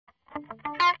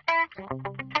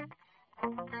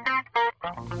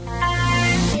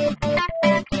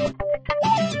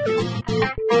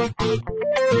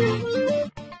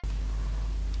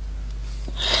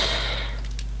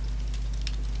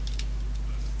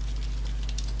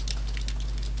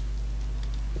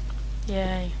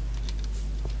Yay.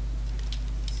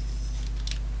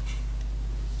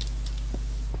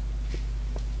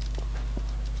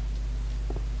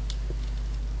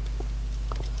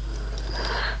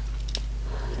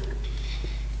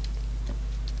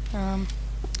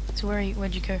 So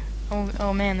where'd you go?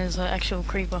 Oh man, there's an actual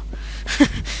creeper.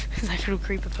 There's an actual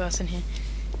creeper person here.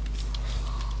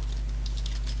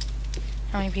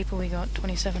 How many people we got?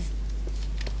 27.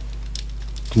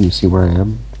 Can you see where I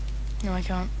am? No, I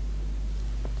can't.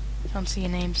 Can't see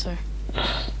your name, so...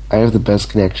 I have the best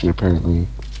connection, apparently.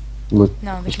 Look,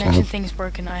 No, the connection thing's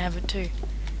broken. I have it too.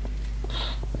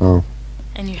 Oh.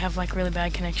 And you have, like, really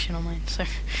bad connection on mine, so...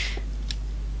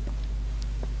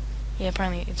 Yeah,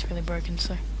 apparently it's really broken,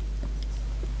 so...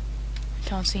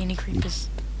 I can't see any creepers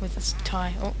with this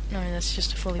tie. Oh, no, that's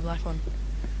just a fully black one.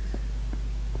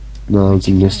 No, it's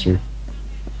a mister.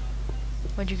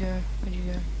 Where'd you go? Where'd you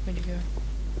go? Where'd you go?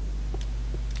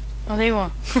 Oh, there you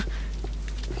are.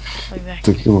 I'll be back.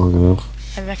 Took you long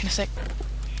enough. I'll be back in a sec.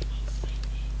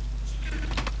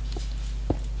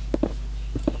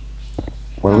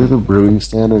 Why do we have a brewing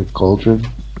stand and a cauldron?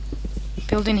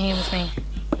 Build in here with me.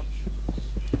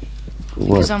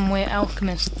 What? Because we're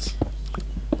alchemists.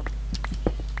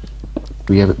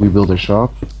 We build a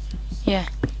shop? Yeah.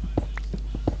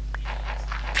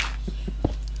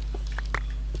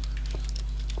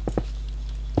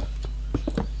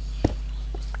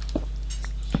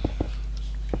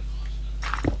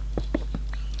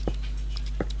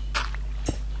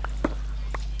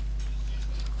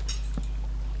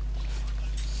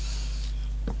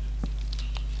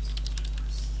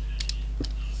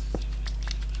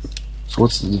 So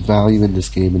what's the value in this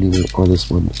game anyway, or this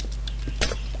one?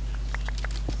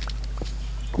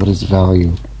 What is the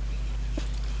value?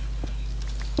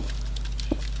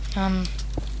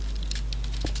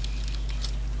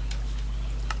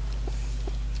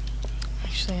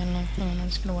 Actually, I don't know. Hang on, I'm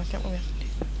just gonna work out what we have to do.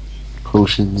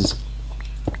 Potions.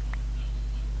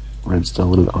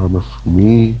 Redstone and armor for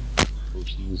me.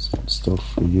 Potions and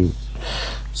stuff for you.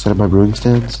 Set up my brewing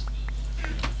stands.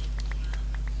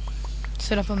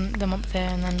 Set up them up there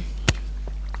and then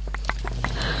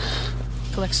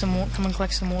collect some come and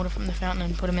collect some water from the fountain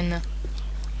and put them in the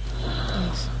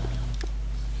things.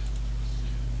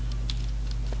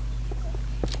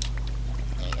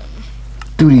 There you go.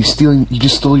 Dude, he's stealing. He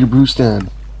just stole your brew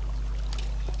stand.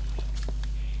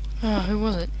 Oh, who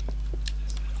was it?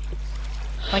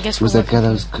 I guess It was that guy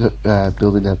that was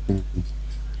building that thing.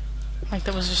 Like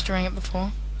that was destroying it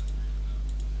before.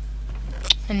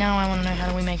 And now I want to know how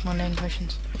do we make mundane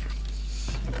potions.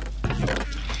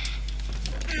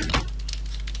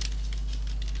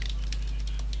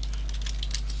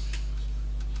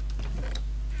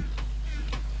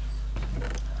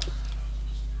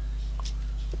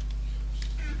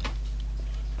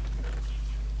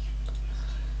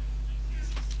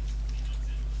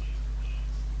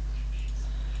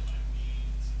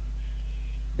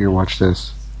 Here, watch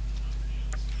this.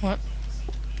 What?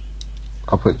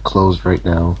 I'll put closed right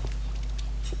now.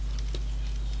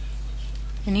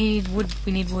 We need wood,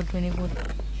 we need wood, we need wood.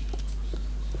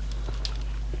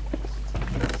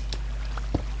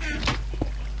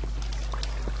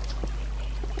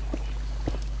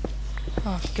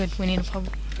 Oh, good, we need a pub.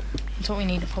 That's what we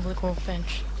need, a public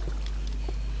workbench.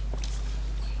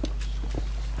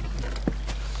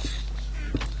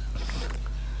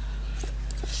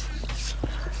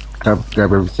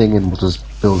 Grab everything and we'll just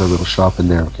build a little shop in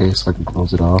there, okay? So I can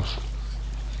close it off.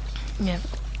 Yeah.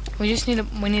 We just need a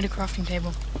crafting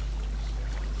table.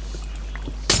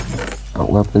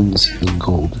 Weapons and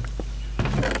gold.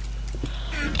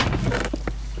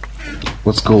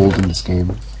 What's gold in this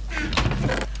game?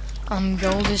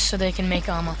 Gold is so they can make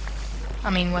armor. I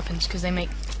mean weapons, because they make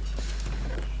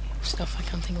stuff. I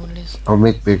can't think of what it is. I'll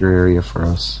make bigger area for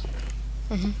us.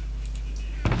 Mhm.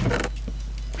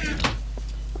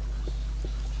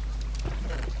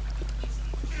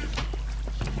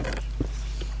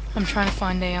 I'm trying to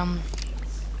find a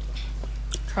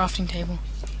crafting table.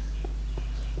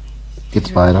 Get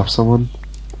to buy it off someone?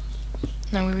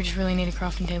 No, we just really need a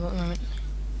crafting table at the moment.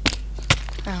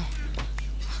 Ow.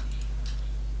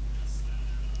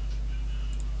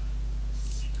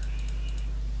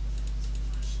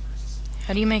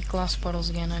 How do you make glass bottles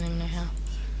again? I don't even know how.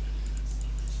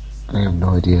 I have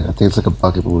no idea. I think it's like a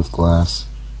bucket but with glass.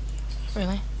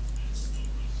 Really?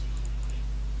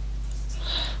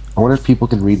 I wonder if people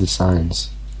can read the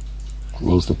signs.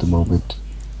 Closed at the moment.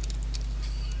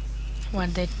 Why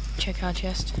did they check our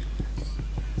chest?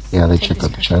 Yeah, they Take check this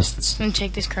out the chests. And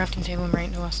take this crafting table and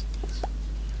bring it to us.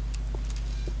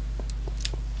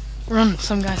 Run!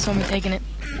 Some guy saw me taking it.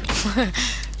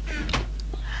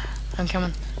 I'm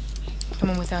coming.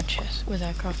 Come on with our chest, with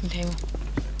our crafting table.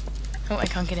 Oh, I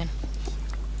can't get in.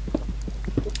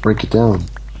 Break it down.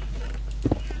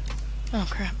 Oh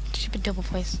crap! Stupid double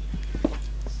place.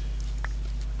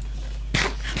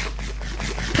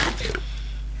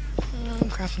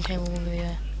 Crafting table will be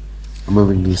there. I'm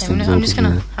moving these Okay, things over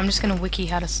here. I'm just gonna wiki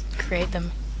how to create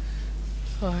them.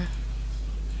 So.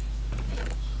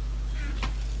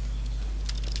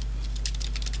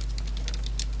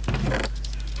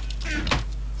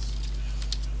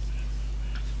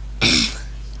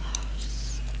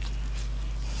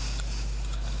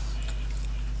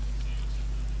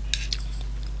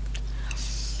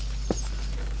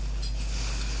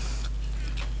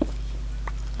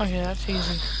 Okay, that's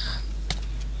easy.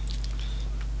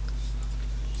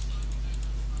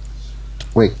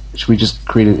 Wait, should we just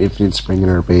create an infinite spring in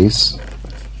our base?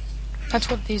 That's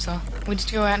what these are. We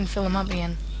just go out and fill them up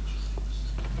again.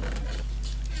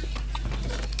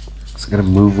 So I gotta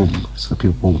move them so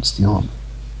people won't steal them.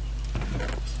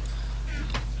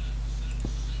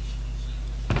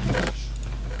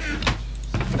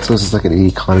 So this is like an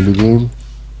economy game?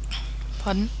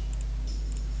 Pardon?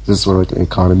 This is sort of like an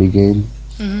economy game?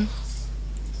 Mm-hmm.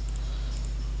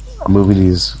 I'm moving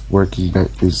these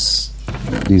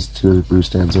these two of the brew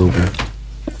stands over.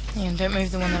 Yeah, don't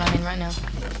move the one that I'm in right now.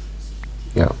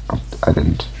 Yeah, I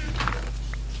didn't.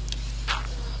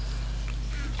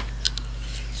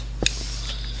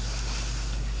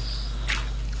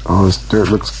 Oh, this dirt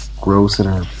looks gross in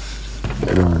our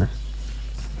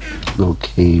little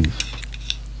cave.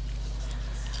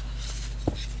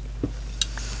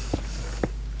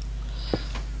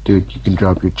 Dude, you can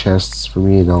drop your chests for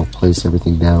me and I'll place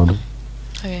everything down.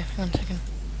 Okay, 1 second.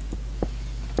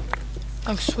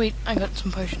 Oh sweet, I got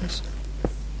some potions.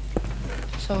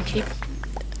 So we'll keep...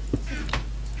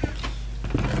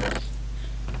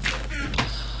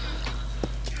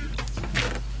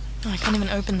 Oh, I can't even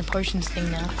open the potions thing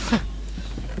now.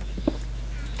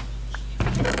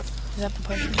 Is that the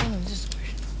potion thing or is this the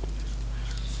potion?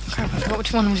 Crap, I forgot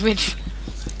which one was which.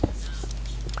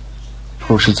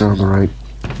 Potions are on the right.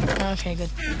 Oh, okay, good.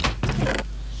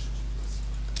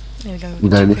 There we go. You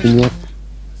got anything yet?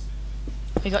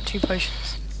 We got 2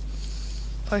 potions.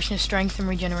 Potion of strength and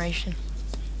regeneration.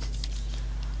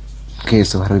 Okay,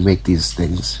 so how do we make these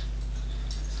things?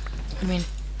 I mean,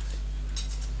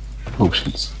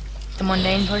 Potions. the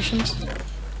mundane potions.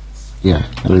 Yeah,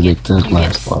 how do we make the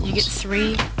glass bottles? You get 3.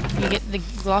 You get the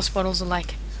glass bottles are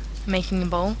like making a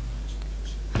bowl,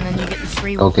 and then you get the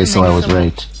 3. Okay, so I was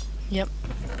right. Yep.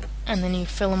 And then you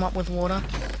fill them up with water,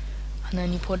 and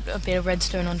then you put a bit of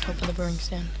redstone on top of the brewing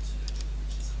stand.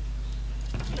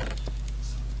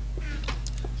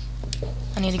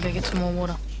 I need to go get some more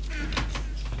water.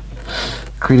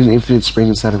 Create an infinite spring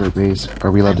inside of our base.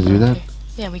 Are we allowed to do that?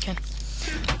 Yeah, we can.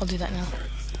 I'll do that now.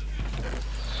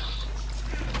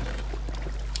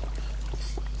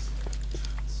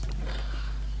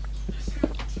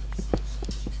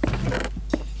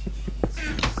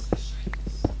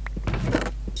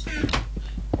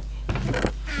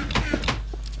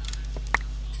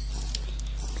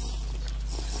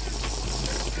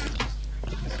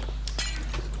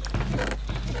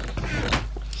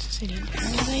 Why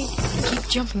do they keep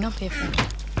jumping up here for?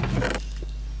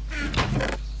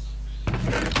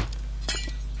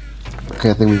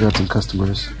 Okay, I think we got some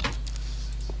customers.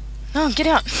 No, get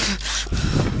out!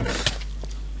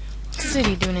 What's this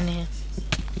idiot doing in here?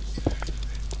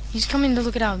 He's coming to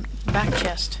look at our back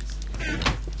chest.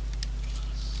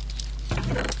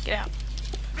 Get out.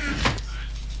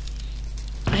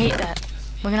 I hate that.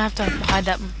 We're gonna have to hide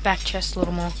that back chest a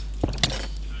little more.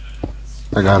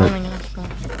 I got it.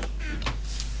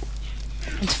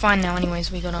 It's fine now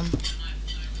anyways, we got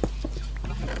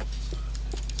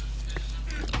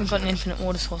we've got an infinite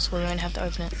water source, so we won't have to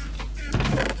open it.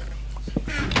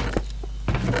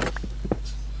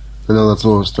 I know that's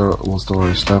where we'll store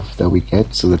our stuff that we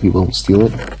get so that people won't steal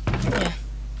it. Yeah.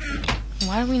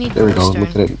 Why do we need There we go, glowstone?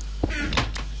 look at it.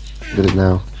 Look at it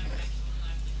now.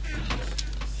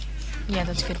 Yeah,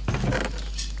 that's good.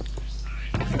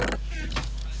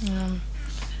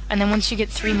 And then once you get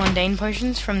 3 mundane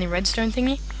potions from the redstone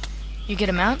thingy, you get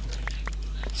them out.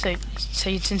 So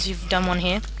since you've done one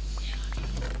here.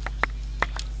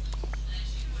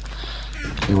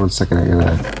 Okay, 1 second, I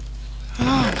gotta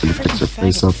Oh, fix her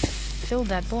face faggot up. filled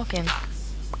that block in.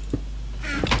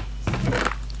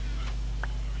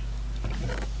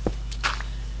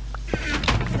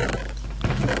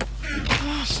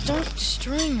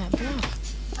 destroying that block?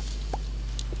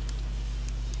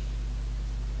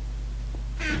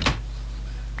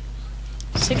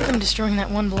 Sick of them destroying that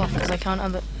one block because I can't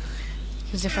other.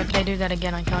 Because if they do that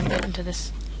again, I can't get into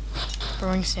this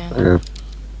brewing stand. Okay.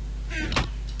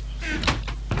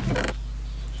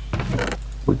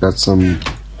 We got some.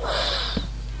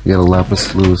 We got a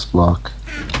lapis Lewis block.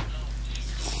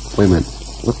 Wait a minute.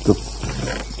 What the?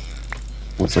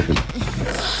 1 second.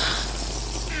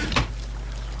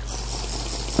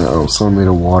 Uh oh, someone made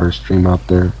a water stream out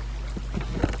there.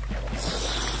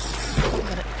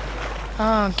 Got it.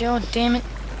 Oh, god damn it.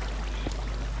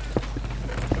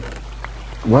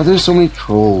 Why are there so many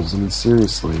trolls? I mean,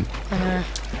 seriously. I know.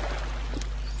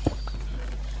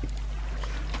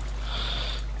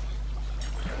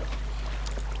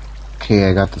 Okay,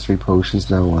 I got the 3 potions,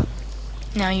 now what?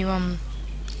 Now you,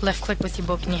 left click with your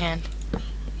book in your hand.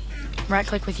 Right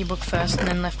click with your book first, and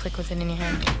then left click with it in your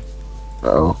hand. Uh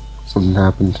oh, something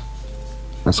happened.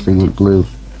 My screen went blue.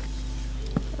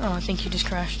 Oh, I think you just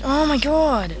crashed. Oh my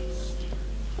god!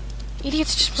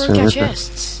 Idiots just broke So our what the-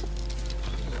 chests.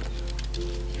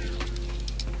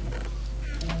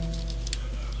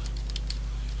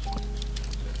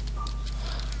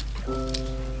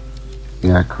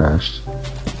 Yeah, I crashed.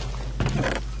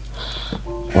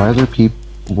 Why are there people?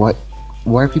 What?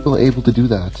 Why are people able to do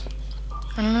that?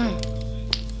 I don't know.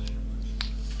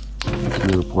 Can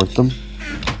you report them?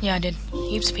 Yeah, I did.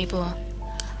 Heaps of people are.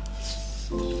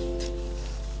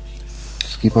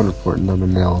 Just keep on reporting them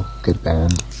and they'll get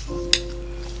banned.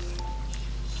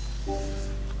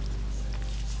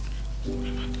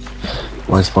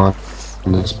 Why spawn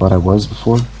in the spot I was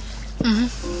before?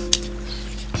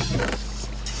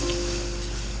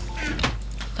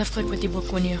 Left click with your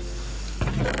book when you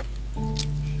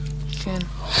can.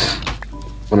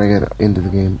 When I get into the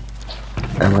game,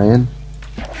 am I in?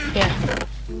 Yeah.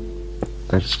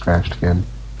 I just crashed again.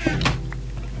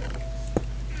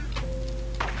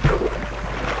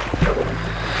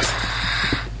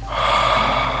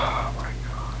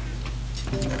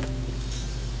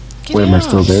 Get Wait, am I out.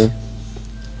 still there?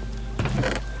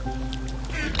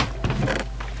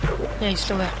 Yeah, you're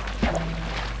still there.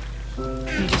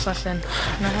 You just left then.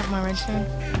 Can I have my redstone?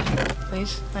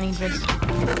 Please? I need redstone.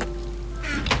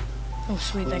 Oh,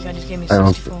 sweet, that guy just gave me I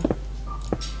don't- 64.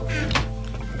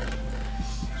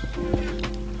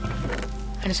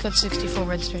 I just got 64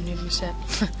 redstone, dude, I'm set.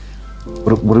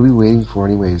 What are we waiting for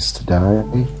anyways? To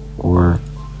die? Or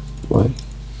what?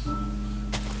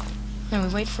 No,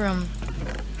 we wait for,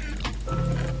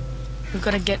 we've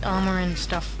gotta get armor and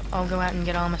stuff. I'll go out and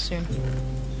get armor soon.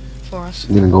 For us.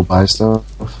 You gonna go buy stuff?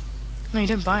 No, you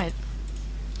don't buy it.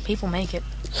 People make it.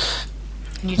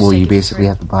 And you just Well, take you it for basically free.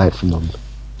 have to buy it from them.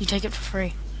 You take it for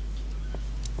free.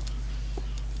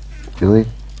 Really?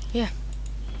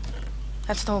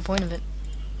 That's the whole point of it.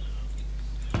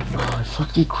 Oh, I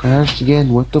fucking crashed again.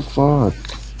 What the fuck?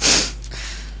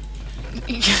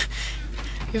 You're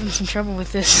having some trouble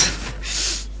with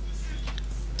this.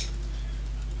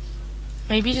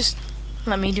 Maybe just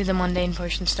let me do the mundane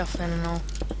potion stuff then and all.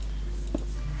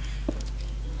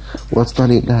 Well, it's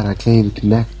not even that. I can't even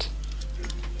connect.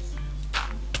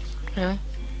 Really?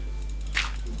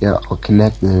 Yeah, I'll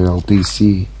connect and then I'll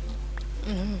DC.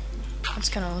 That's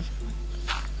kinda odd.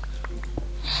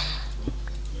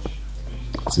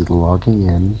 See the logging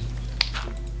in.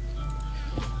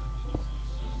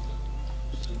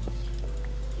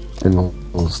 Then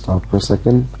it'll stop for a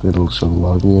second. Then it'll show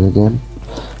logging in again.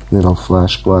 Then it'll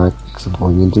flash black because I'm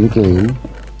going into the game.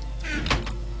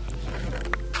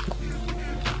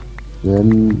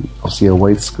 Then I'll see a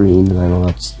white screen and I know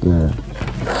that's there.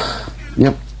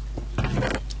 Yep.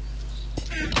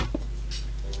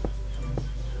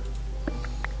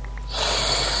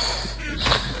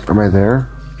 Am I there?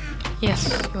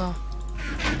 Yes, you are.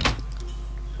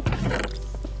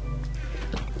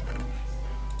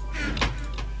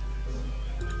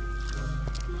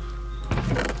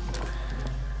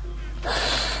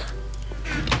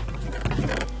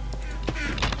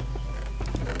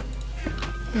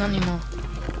 Not anymore.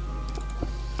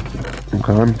 I'm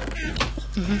gone.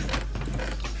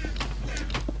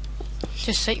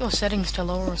 Just set your settings to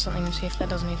lower or something and see if that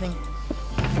does anything.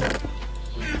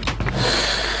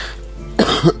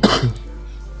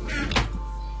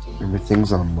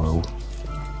 Everything's on low.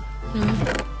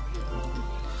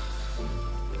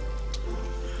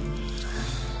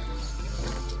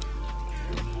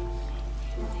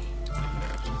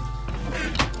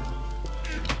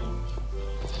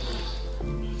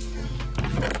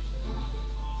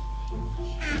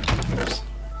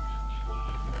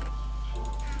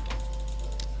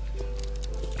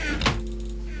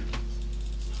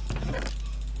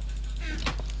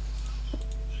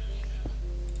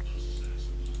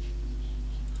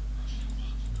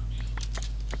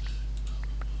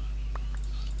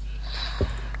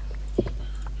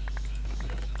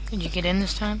 Did you get in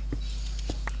this time?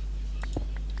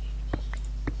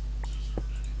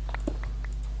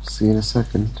 See you in a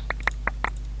second.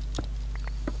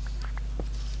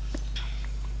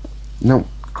 Nope,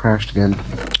 crashed again.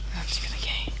 That's gonna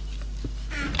gay.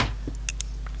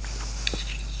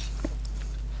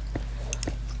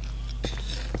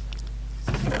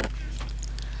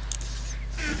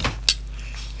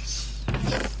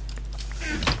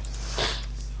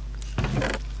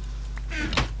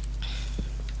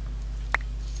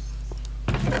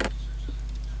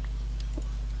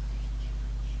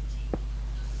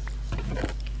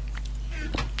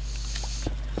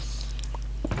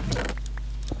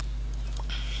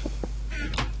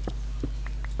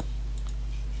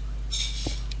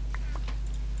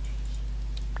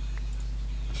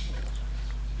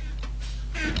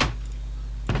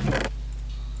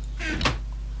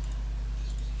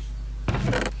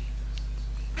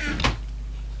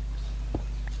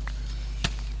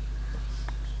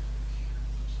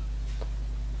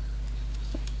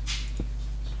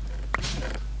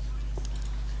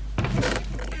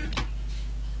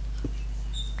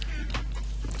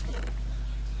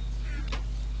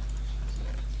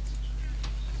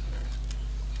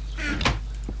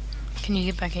 Can you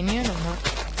get back in yet or not?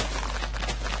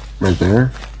 Right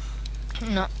there.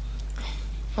 No.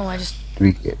 Oh, I just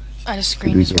Did we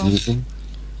screened as get well. anything?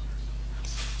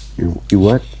 You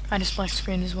what? I just black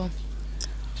screened as well.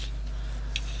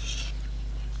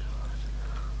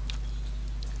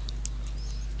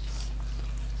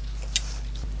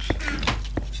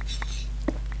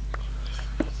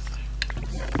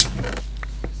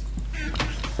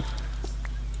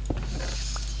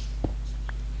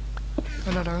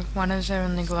 Why is there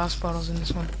only glass bottles in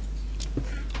this one?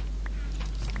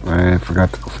 I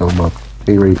forgot to fill them up.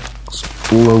 Pay rate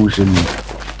explosion.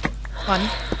 Pardon?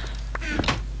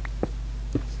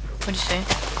 What'd you say?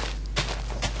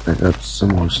 I got some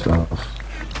more stuff.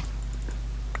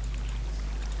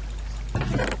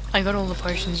 I got all the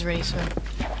potions ready, so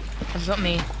I've got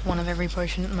me one of every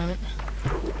potion at the moment.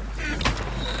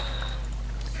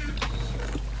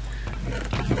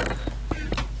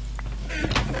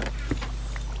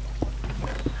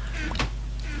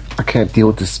 I can't deal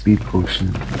with the speed potion.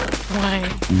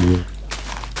 Why? Yeah.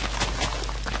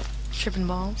 Tripping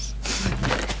balls?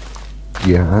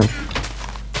 Yeah.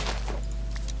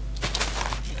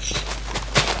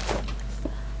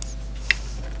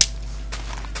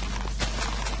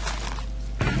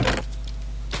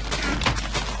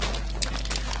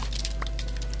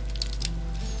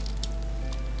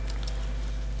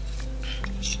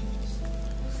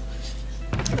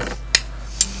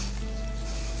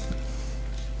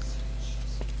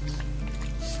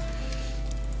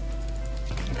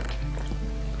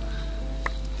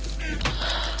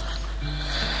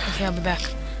 Okay, I'll be back.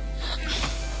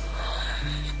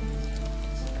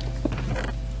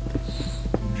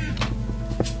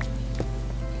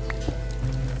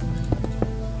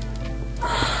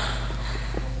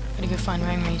 Gotta go find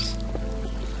Rangaries.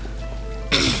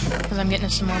 Because I'm getting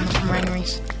some armor from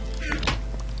Rangaries.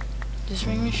 Does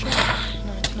Rangaries show?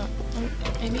 No, it's not. Oh,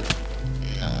 maybe?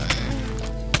 No.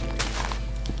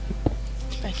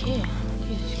 It's back here.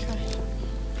 Jesus Christ.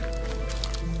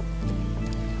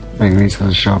 Rangaries has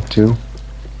a shop too.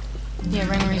 Yeah,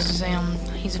 Rangaries is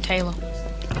he's a tailor.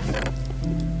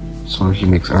 So he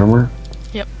makes armor?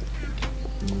 Yep.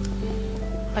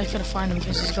 I just gotta find him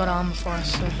because he's got armor for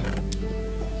us, so...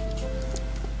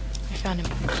 I found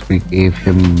him. We gave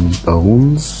him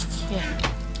bones? Yeah.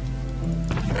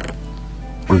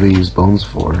 What do they use bones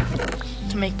for?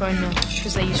 To make bone meal.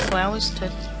 Because they use flowers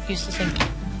to use the thing.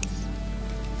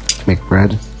 To make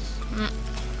bread?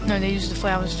 No, they use the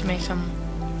flowers to make some...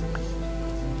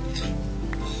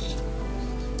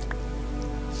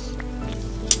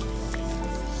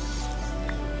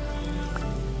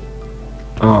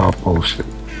 Oh, bullshit.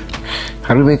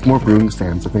 How do we make more brewing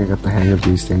stands? I think I got the hang of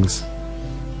these things.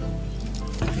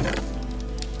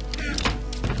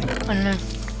 I don't know.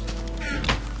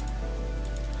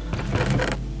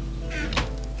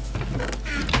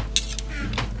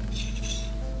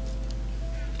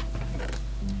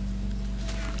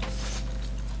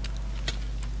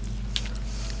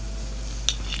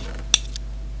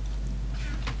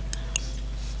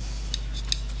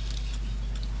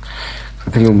 I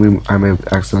think I may have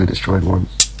accidentally destroyed one.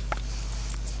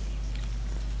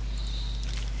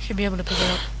 Should be able to pick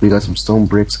it up. We got some stone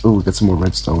bricks. Oh, we got some more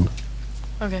redstone.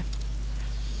 Okay.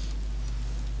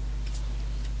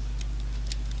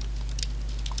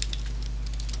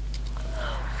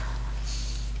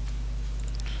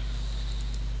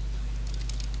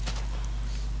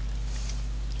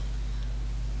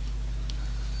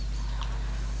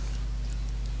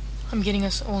 I'm getting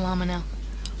us all armor now.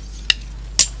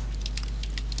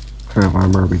 What kind of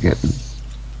armor are we getting?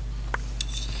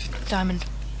 Diamond.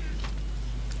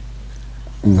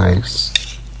 Nice.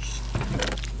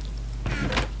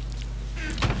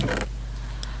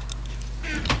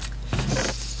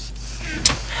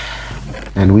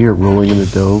 And we are rolling in the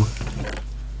dough.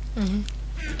 Mm-hmm.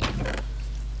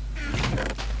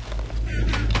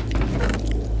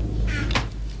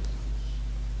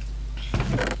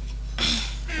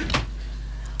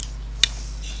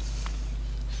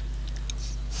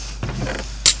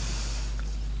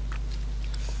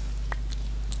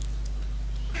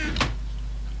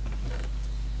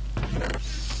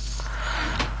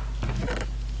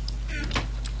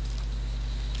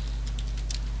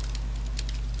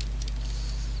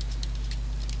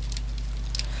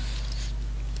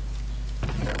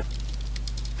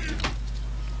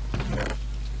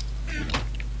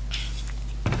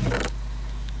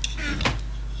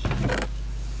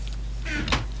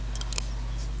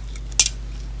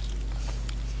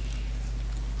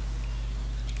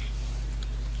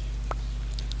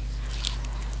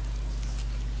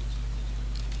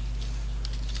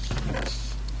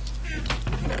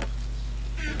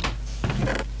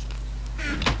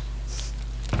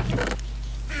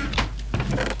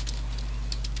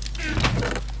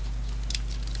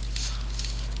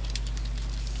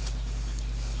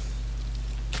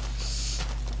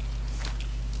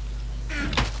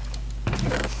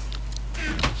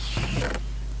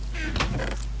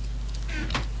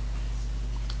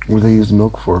 What do they use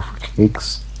milk for? For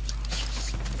cakes?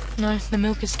 No, the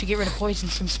milk is to get rid of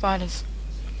poisons from spiders.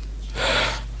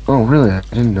 Oh, really? I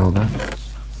didn't know that.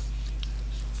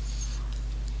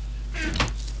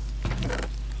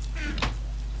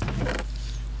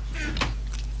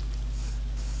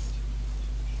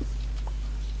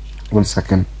 One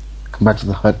second. Come back to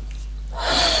the hut.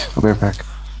 I'll be right back.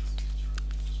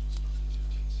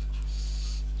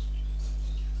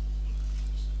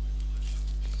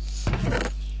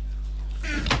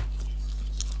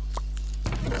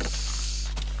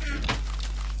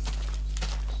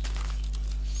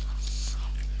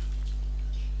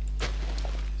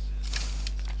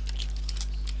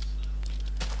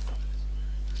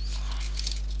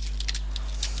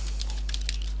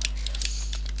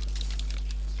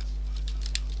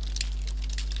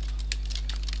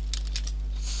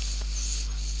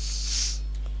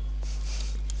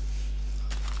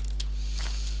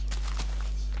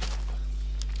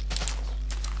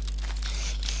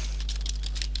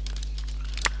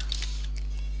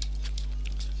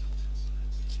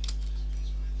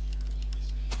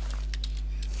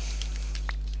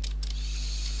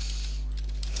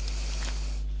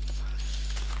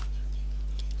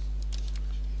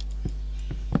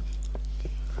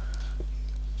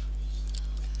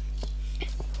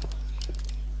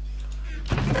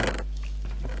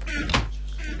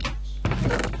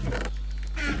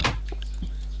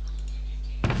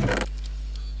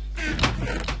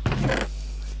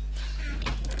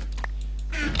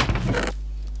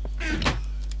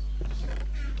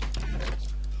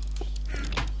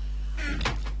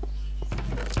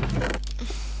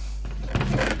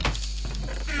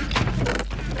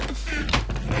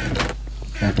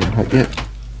 Back in the hut yet?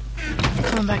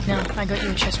 Coming back now. I got you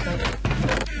a chest plate.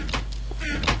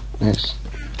 Nice.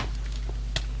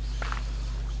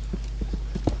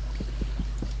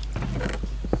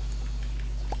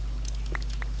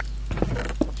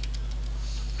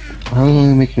 How long are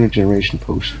you making regeneration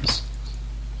potions?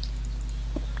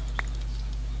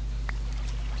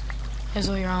 Here's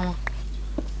all your armor.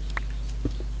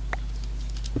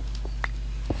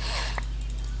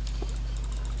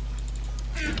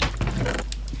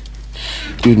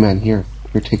 Dude, man, here,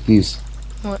 take these.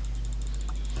 What?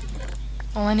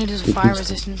 All I need is a Take fire these.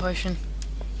 resistant potion.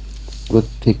 Look,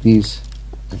 take these.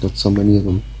 I got so many of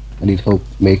them. I need help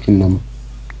making them.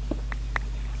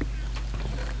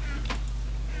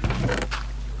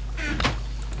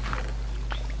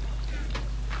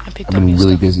 I picked I've up been your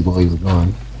really stuff. busy while you were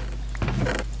gone.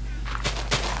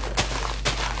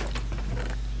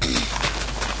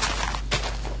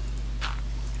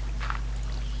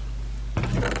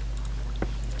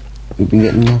 We've been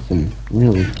getting nothing,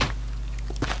 really.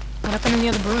 What happened in the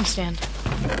other brewing stand?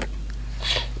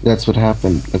 That's what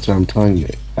happened. That's what I'm telling you.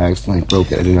 I accidentally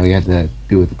broke it. I didn't know you had to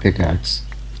do it with the pickaxe.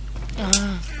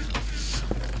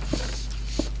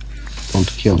 Don't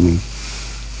kill me.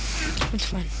 It's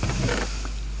fine.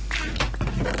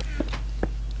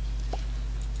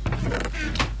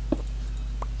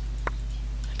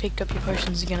 I picked up your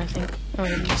potions again, I think. Oh, I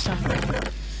didn't this time.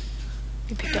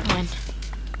 You picked up mine.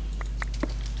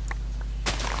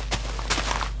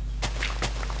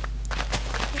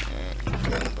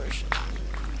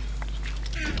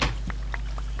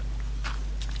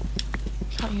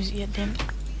 Can't use it yet, damn it.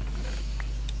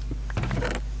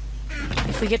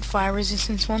 If we get fire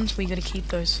resistance ones, we gotta keep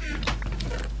those.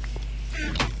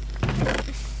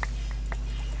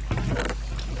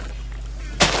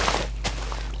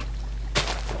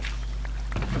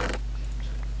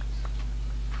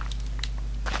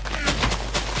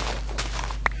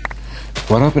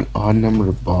 What up an odd number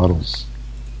of bottles?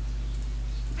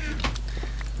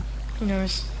 Who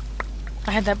knows?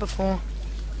 I had that before.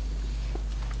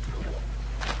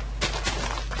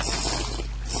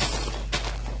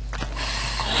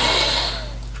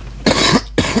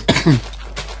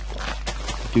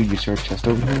 Dude, you see our chest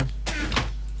over here?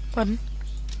 Pardon?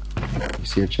 You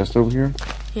see our chest over here?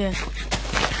 Yeah.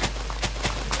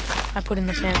 I put in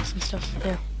the fans and stuff,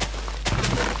 yeah.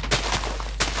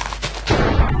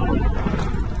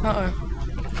 Uh-oh.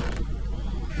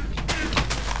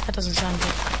 That doesn't sound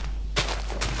good.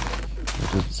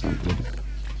 That doesn't sound good.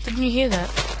 Didn't you hear that?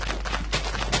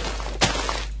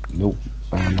 Nope.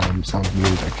 Sounds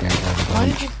muted. I can't have it. Why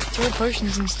did you throw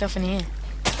potions and stuff in here?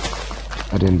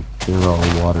 I didn't. They were all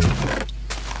water. Jesus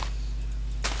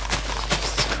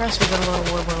Christ, we got a lot of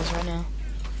water bottles right now.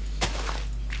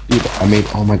 Dude, I made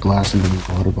all my glass into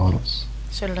water bottles.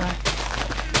 So did I.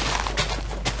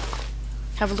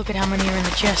 Have a look at how many are in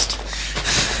the chest.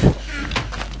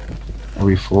 Are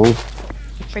we full?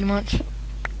 Pretty much.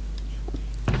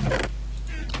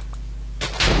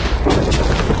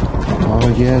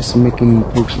 Oh yes, I'm making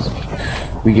potions.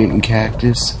 We getting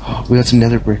cactus. Oh, we got some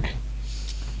nether brick.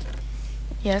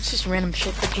 Yeah, that's just random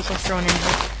shit that people are throwing in here.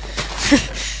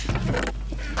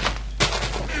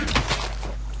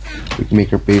 We can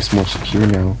make our base more secure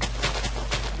now.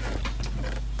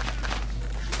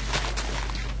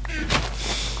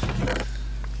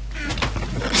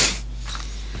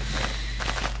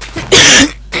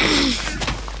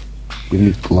 You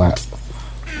need glass.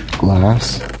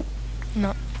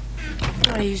 No.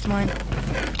 I used mine.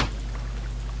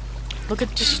 Look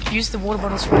at, just use the water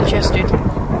bottles from the chest, dude.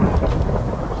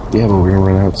 Yeah, but we're gonna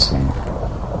run out soon.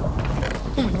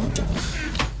 Oh my god.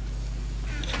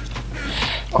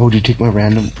 Oh, did you take my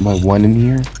one in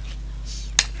here?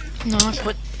 No, I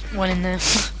put one in there.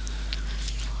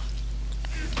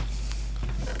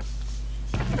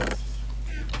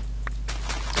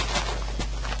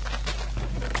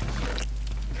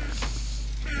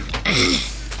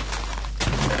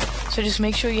 So just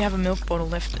make sure you have a milk bucket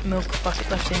left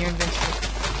in your inventory.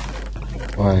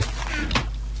 Why?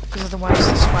 Because otherwise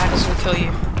the spiders will kill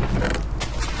you.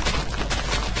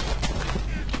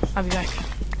 I'll be back.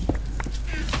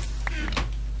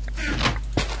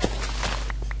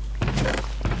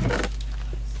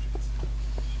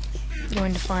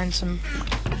 Going to find some.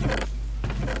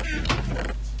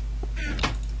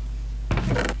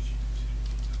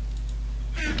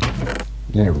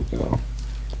 There we go.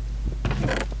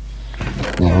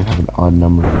 Now we have an odd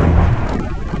number.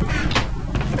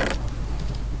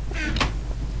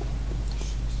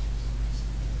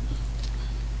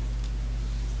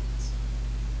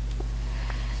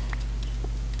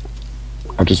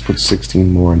 I just put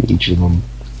 16 more in each of them.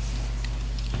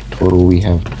 Total we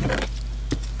have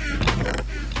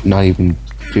not even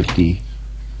 50.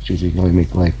 Which is we can only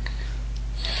make like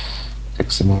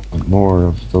X amount more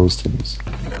of those things.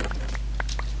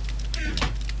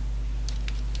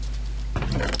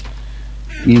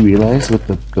 Do you realize with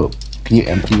the goat, can you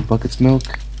empty your bucket's milk?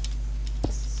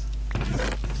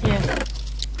 Yeah.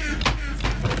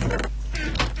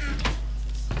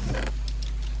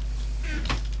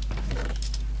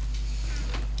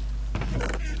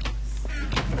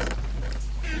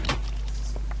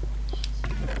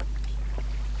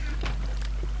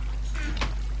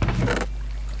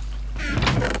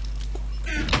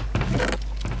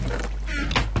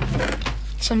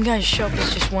 Some guy's shop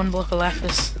is just one block of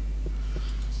lapis.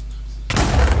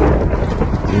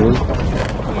 Really?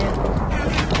 Yeah.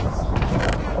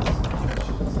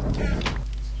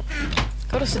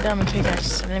 Got us a diamond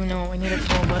pickaxe. I don't even know what we need it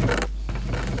for, but...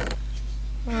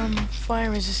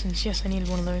 fire resistance. Yes, I needed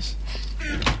one of those.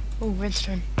 Oh,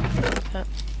 redstone. Take that.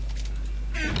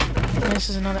 And this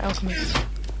is another alchemist.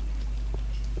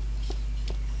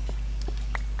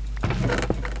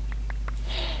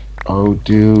 Oh,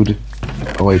 dude.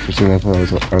 Oh wait, for a second I thought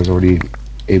I was already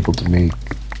able to make.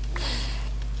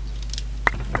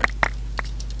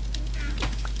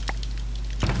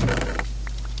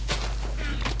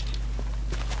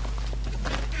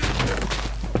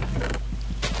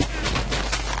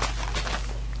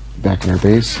 Back in our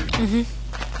base? Mm-hmm.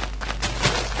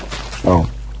 Oh.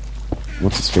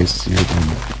 What's his face is here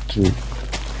then? 2.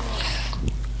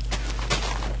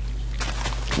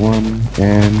 1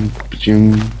 and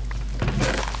June.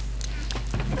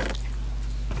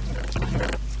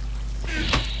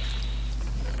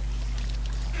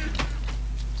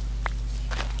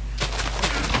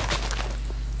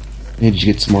 Hey, did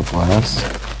you get some more glass?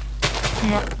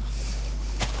 No.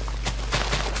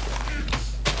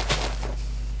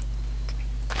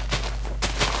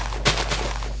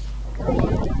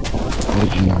 Why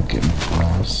did you not get more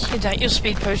glass? Is that your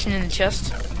speed potion in the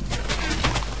chest?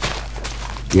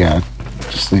 Yeah,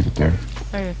 just leave it there.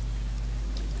 Okay.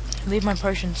 Leave my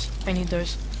potions. I need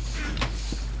those.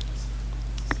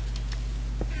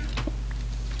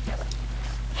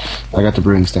 I got the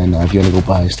brewing stand now. If you wanna go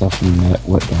buy stuff from that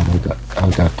whatnot, I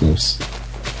got this.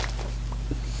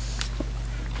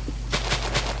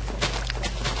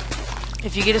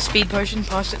 If you get a speed potion,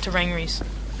 pass it to Rangries.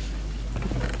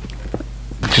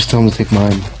 Just tell him to take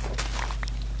mine.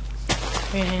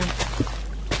 Wait, hang on.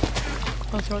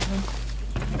 I'll throw it to him.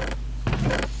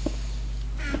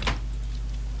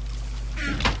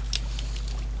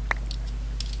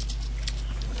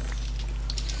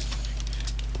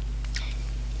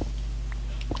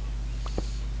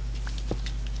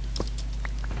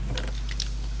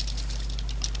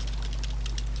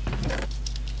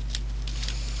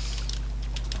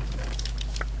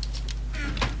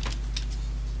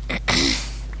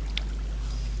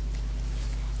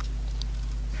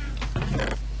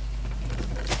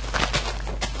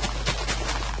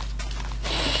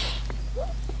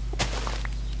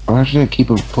 I'm actually gonna keep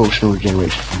a potion of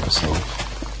regeneration for myself.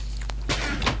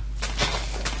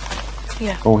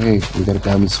 Yeah. Oh hey, we got a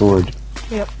diamond sword.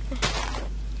 Yep.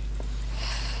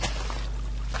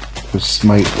 The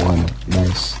smite one.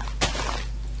 Nice.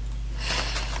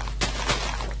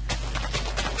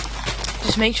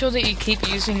 Just make sure that you keep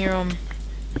using your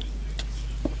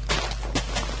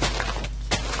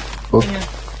Book.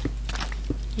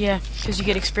 Yeah, because you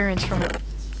get experience from it.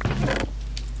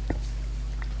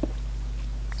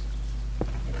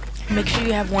 Make sure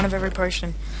you have one of every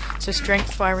potion. So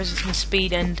strength, fire resistance,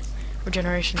 speed, and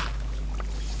regeneration.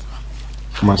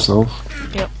 For myself?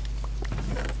 Yep.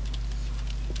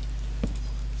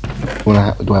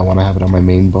 Do I want to have it on my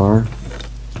main bar?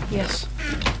 Yes.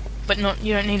 But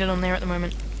you don't need it on there at the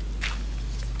moment.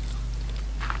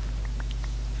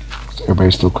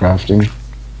 Everybody's still crafting?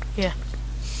 Yeah.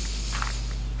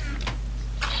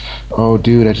 Oh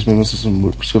dude, I just made myself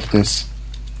some swiftness.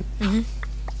 Mhm.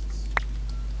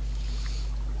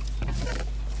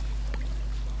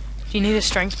 Do you need a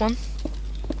strength one?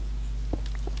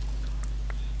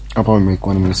 I'll probably make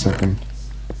one in a second.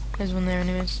 There's one there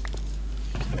anyways.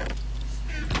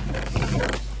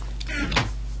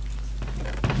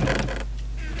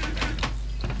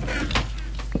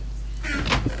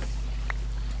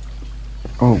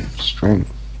 Oh,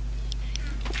 strength.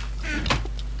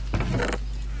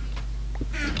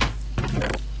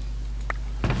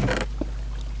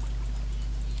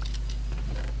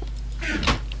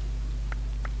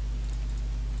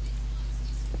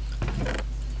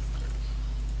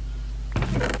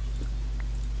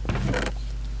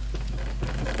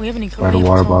 We have any coal? Out of We have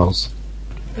water coal. bottles.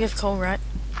 We have coal, right?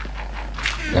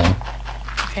 Yeah.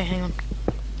 Okay, hang on.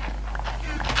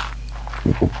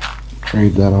 We'll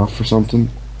trade that off for something.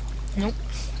 Nope.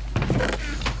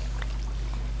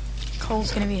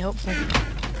 Coal's gonna be helpful.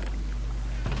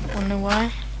 Wanna know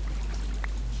why?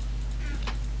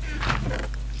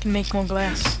 You can make more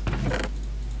glass.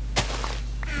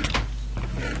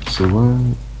 So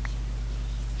what?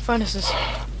 Furnaces.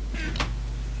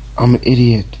 I'm an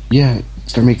idiot. Yeah,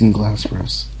 start making glass for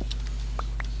us.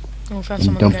 Oh, we found And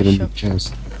some on dump the it guy's in the shop.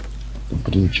 chest. Dump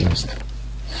it in the chest.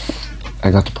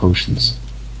 I got the potions.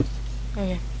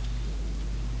 Okay.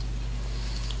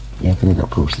 Yeah, I think I got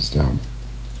potions down.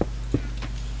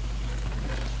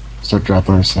 Start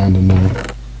dropping our sand in there.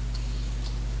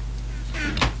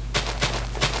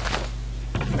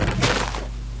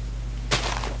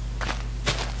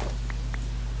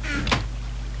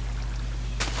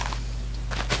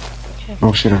 Okay.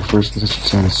 Oh shit, our first consistent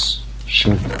sand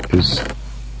is...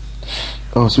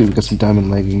 Oh sweet, we got some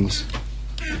diamond leggings.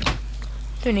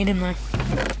 Don't need him though.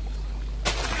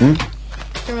 Hmm?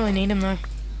 Don't really need him though.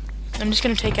 I'm just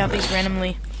gonna take out these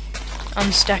randomly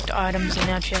unstacked items in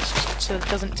our chest so it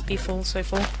doesn't be so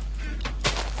full.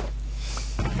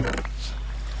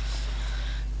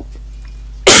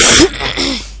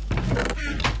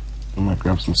 I might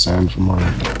grab some sand from our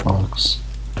box.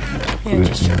 Yeah,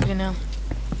 just chuck it in now.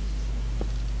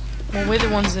 Well, we're the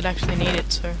ones that actually need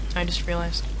it, so I just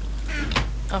realized.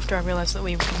 After I realized that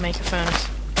we could make a furnace.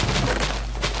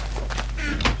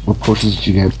 What potions did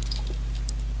you get?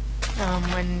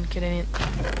 I didn't get any.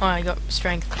 Oh, I got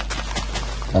strength.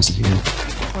 Pass it here.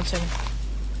 1 second.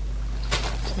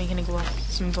 Just making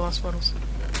some glass bottles.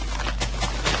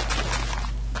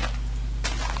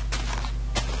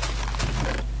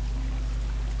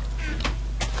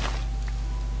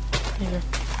 There you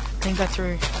go. think I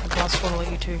threw a glass bottle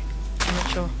at you too. I'm not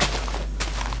sure.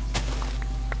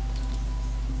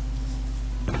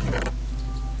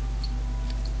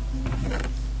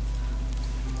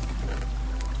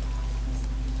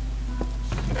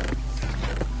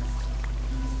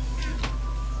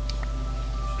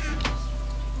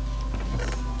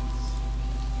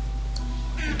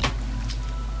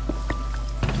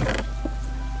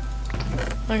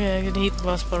 Okay, I could eat the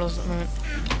glass bottles at the moment.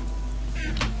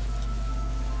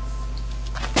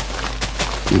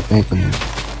 Keep making them.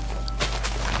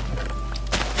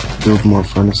 Build more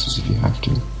furnaces if you have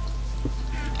to.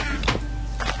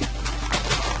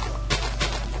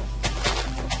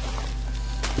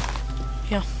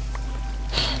 Yeah.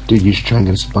 Dude, you should try and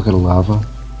get us a bucket of lava.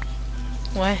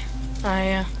 Why?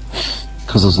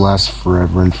 Because those last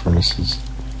forever in furnaces.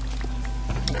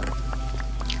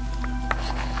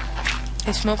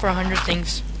 They smell for 100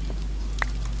 things.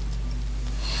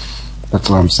 That's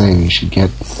what I'm saying, you should get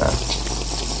that.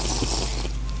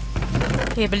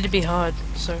 Yeah, but it'd be hard,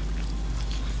 so...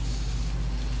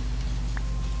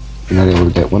 You're not able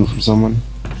to get one from someone?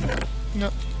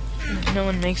 No. No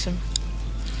one makes them.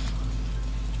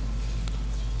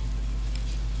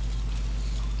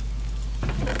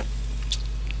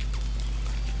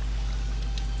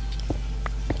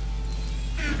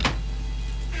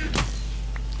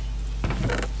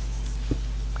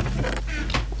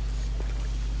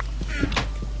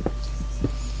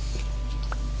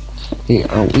 Hey,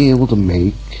 aren't we able to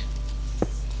make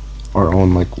our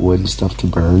own, like, wood and stuff to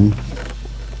burn?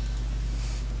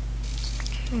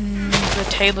 The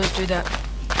tailors do that.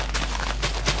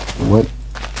 What?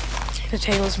 The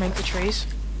tailors make the trees.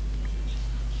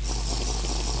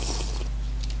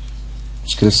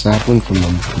 Just get a sapling from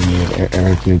them when you have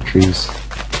air trees.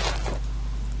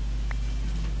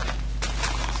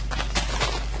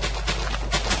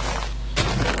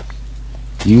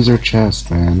 Use our chest,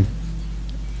 man.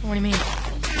 What do you mean?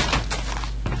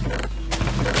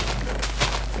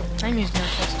 I'm using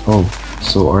that chest. Oh,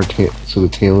 so so the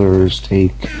tailors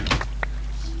take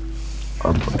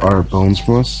our bones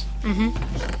from us? Mm-hmm.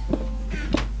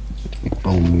 Make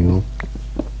bone meal.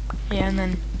 Yeah, and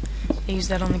then they use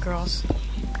that on the grass.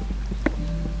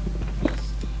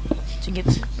 To get,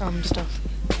 stuff.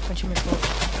 Whatchamacallit.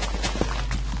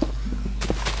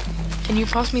 Can you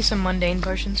pass me some mundane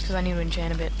potions? Because I need to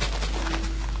enchant a bit.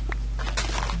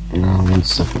 No, 1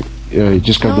 second. Yeah, you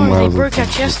just got them No, out they of the broke our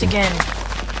chest again.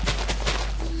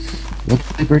 What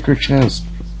did they break our chest?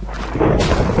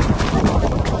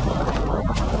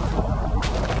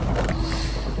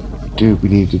 Dude, we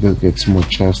need to go get some more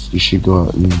chests. You should go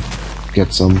out and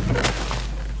get some.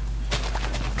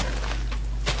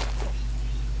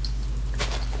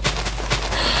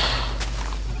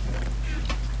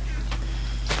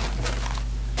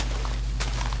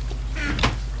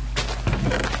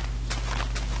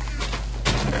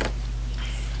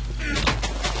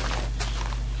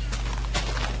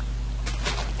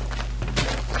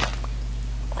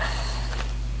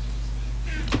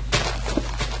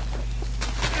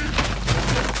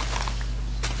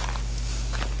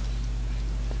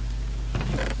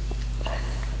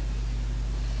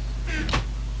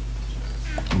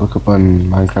 Look up on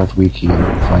Minecraft Wiki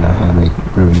and find out how to make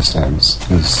brewing stems,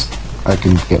 because I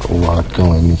can get a lot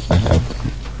going if I have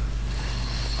them.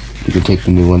 You can take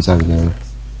the new ones out of there,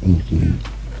 and you can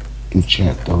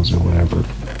enchant those or whatever.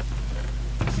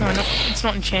 No, it's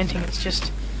not enchanting, it's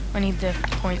just... I need the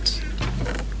points.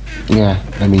 Yeah,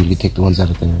 I mean, you can take the ones out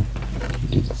of there.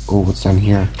 Oh, what's down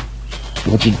here?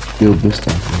 Why'd you build this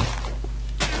down here?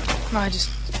 No, I just...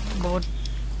 bored.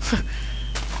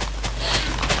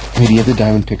 Hey, do you have the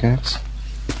diamond pickaxe?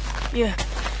 Yeah.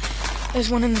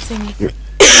 There's one in the thingy.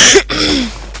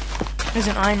 There's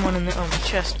an iron one in the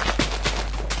chest.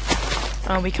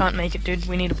 Oh, we can't make it, dude.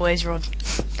 We need a blaze rod.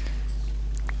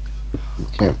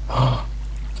 Okay.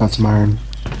 Found some iron.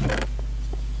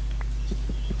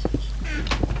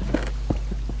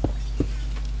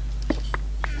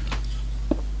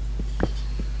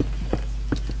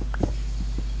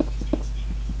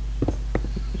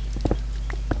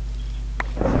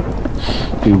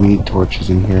 Dude, we need torches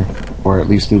in here. Or at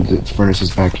least move the furnaces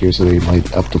back here so they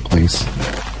light up the place.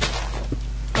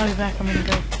 I'll be back. I'm gonna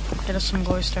go get us some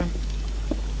glowstone.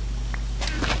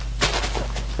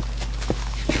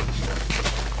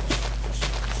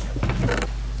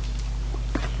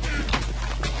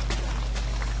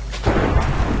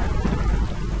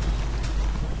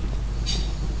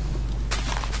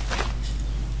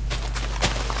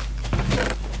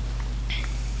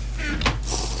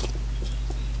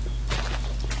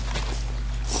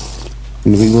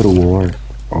 When we go to war,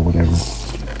 or whatever.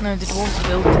 No, the dwarves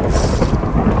build.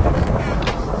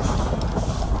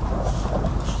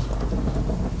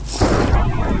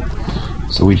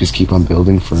 So we just keep on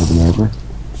building forever and ever?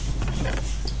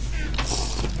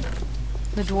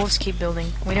 The dwarves keep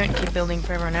building. We don't keep building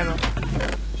forever and ever.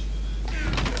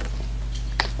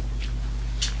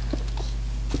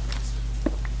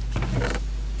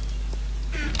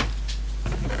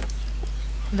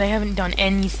 They haven't done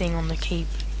anything on the keep.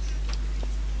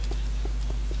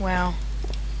 Wow.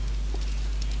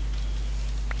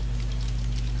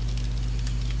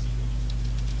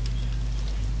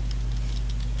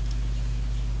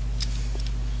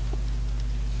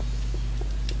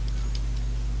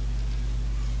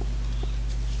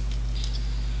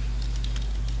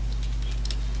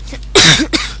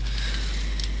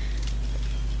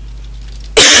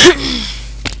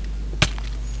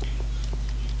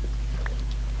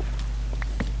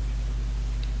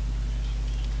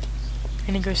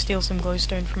 I'm gonna go steal some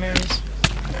glowstone from areas.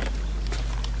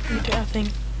 Do our thing.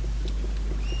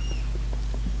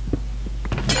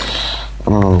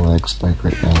 I'm on a lag spike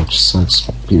right now, which sucks.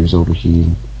 Peter's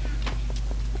overheating.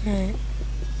 Alright.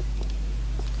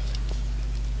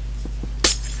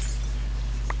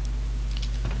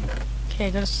 Okay, I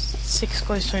got 6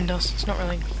 glowstone dust. It's not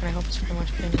really gonna help us very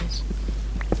much, but anyways.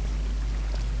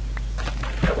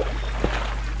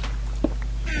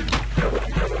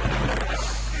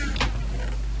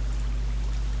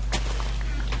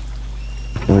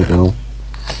 There we go.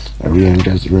 I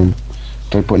re-energized the room.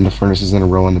 Start putting the furnaces in a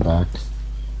row in the back.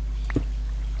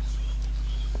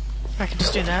 I can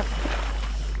just do that.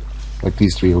 Like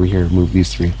these 3 over here. Move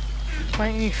these 3.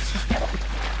 Why don't you?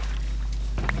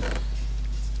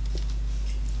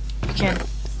 You can.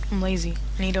 I'm lazy.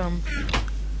 I need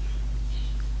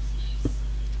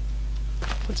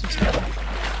put some stuff in.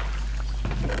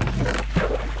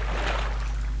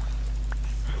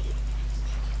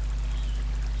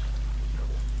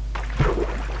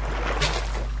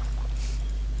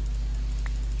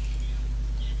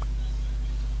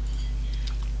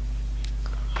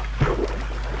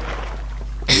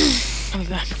 I'll be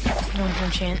back. I'm going to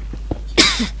enchant.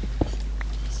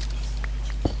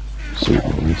 Sweet,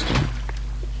 Winston.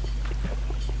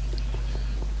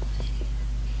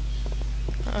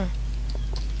 Uh-oh.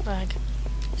 Lag.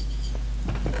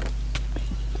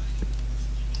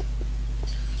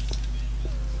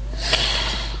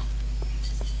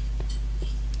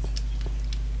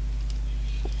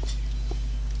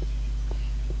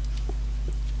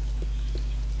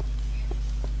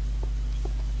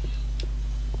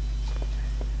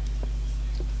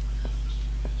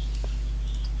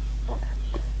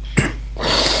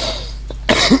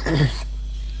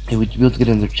 Hey, would you be able to get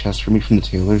another chest for me from the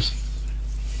tailors?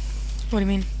 What do you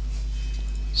mean?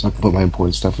 So I can put my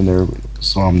important stuff in there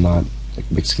so I'm not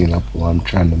like mixing it up while I'm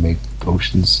trying to make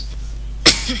potions.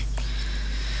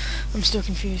 I'm still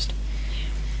confused.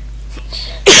 Can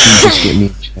you just get me a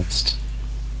chest?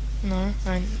 No,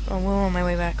 I will on my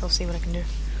way back. I'll see what I can do.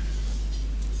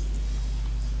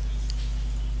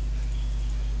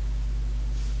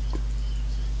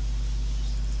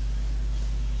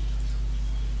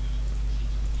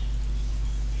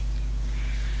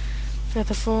 Got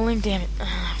the falling, damn it.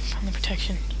 From the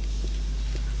protection.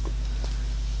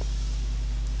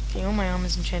 Okay, all my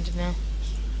armor's enchanted now.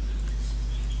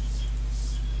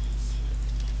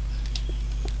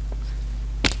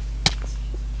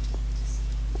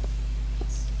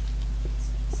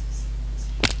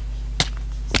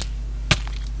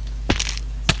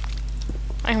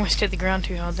 I almost hit the ground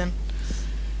too hard then.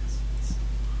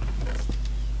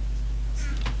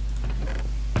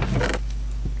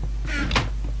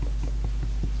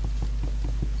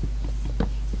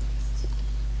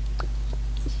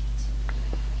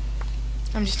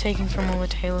 I'm just taking from all the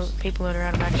people that are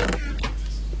out of action.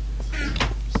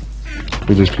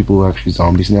 Are there's people who are actually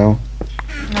zombies now?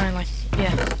 No, like,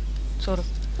 yeah, sort of.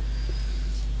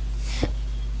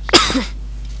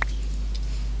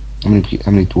 How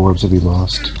many dwarves have you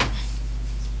lost?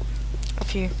 A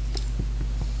few.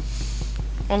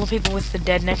 All the people with the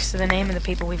dead next to the name and the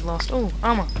people we've lost. Oh,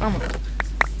 armor.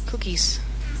 Cookies.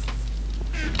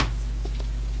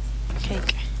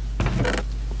 Cake.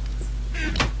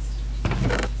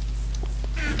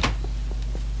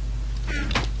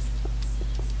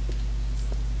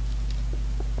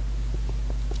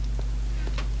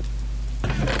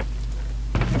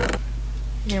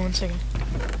 Yeah, 1 second.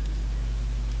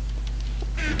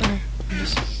 I'm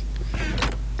just...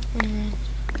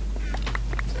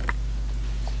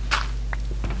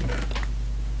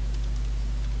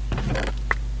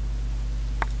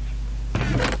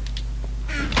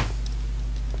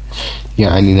 Yeah,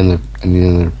 I need another thing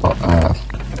really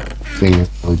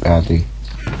badly.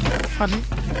 Pardon?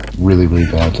 Really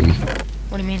badly.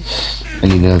 What do you mean? I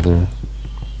need another,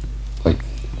 like,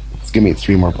 give me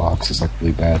 3 more boxes, like,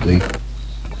 really badly.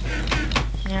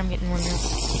 Yeah, I'm getting one now.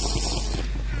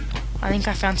 I think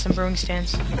I found some brewing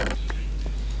stands.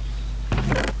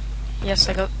 Yes,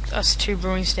 I got us 2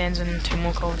 brewing stands and 2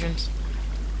 more cauldrons.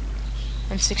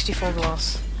 And 64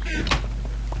 glass.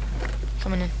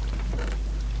 Coming in.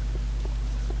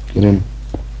 Get in.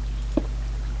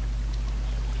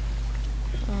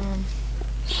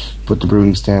 Put the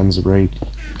brewing stands right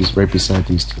beside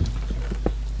these 2.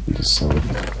 Just so.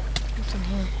 What's in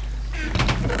here?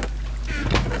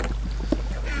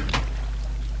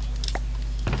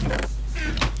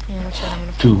 Yeah, which side I'm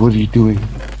gonna put? Dude, what are you doing?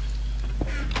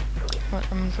 What?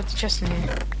 I'm gonna put the chest in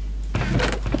here.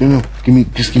 No,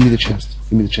 just give me the chest.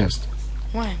 Give me the chest.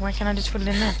 Why? Why can't I just put it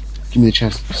in there? Give me the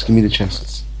chest. Just give me the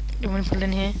chests. You want to put it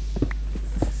in here?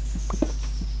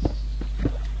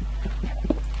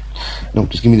 No,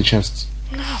 just give me the chests.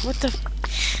 No, what the...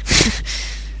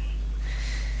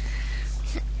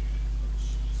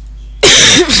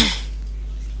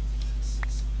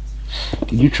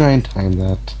 Did you try and time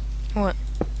that? What?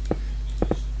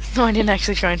 No, I didn't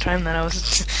actually try and time that. I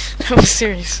was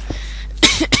serious.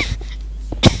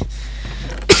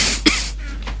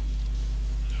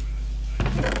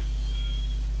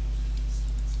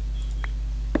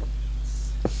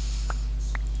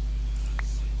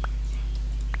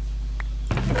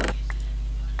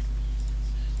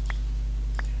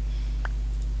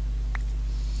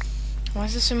 Why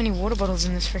is there so many water bottles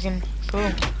in this freaking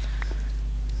pool?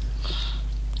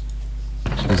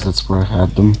 Because that's where I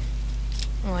had them.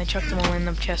 Well, I chucked them all in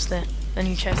the chest there. The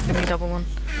new chest, the new double one.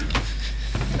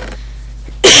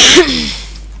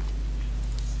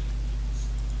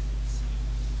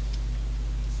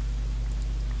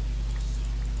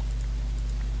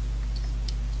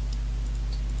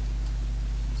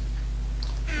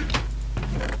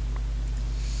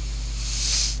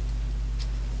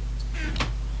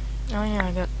 Oh yeah,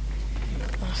 I got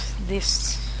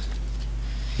this.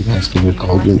 You guys give me a You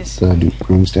call like with this? the new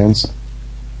broom stands?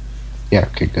 Yeah,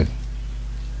 okay, good.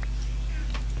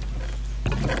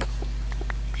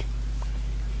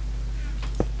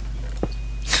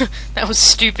 That was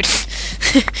stupid.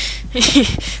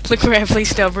 Look where I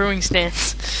placed our brewing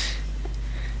stands.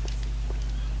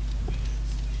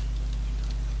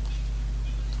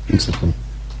 Exactly.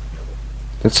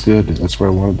 That's good. That's where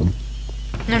I wanted them.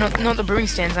 No, not the brewing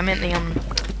stands. I meant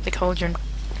the cauldron.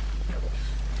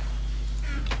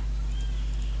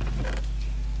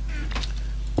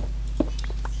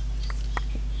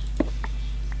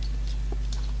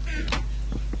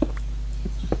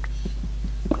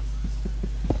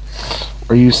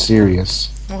 Are you serious?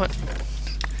 What?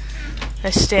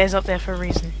 There's stairs up there for a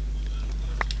reason.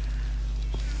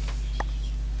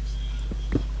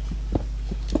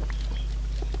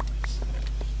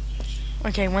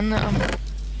 Okay, when the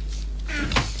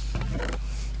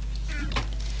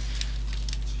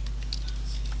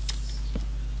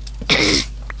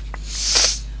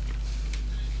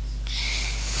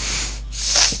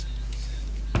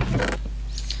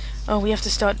Oh, we have to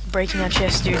start breaking our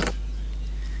chests, dude.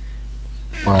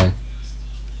 Why?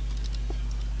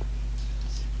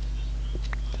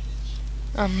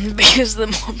 Because the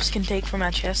mobs can take from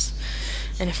our chests,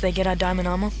 and if they get our diamond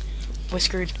armor, we're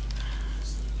screwed.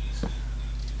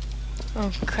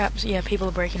 Oh crap, yeah, people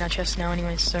are breaking our chests now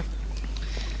anyways, so...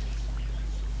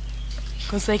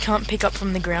 Because they can't pick up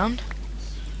from the ground,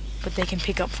 but they can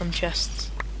pick up from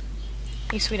chests.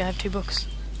 Hey sweet, I have 2 books.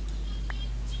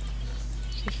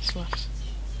 See if this works.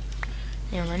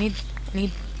 Yeah, I need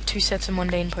 2 sets of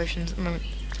mundane potions at the moment.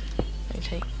 Let me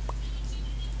take...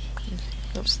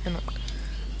 Oops, they're not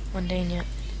mundane yet.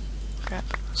 Crap.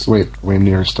 So wait, we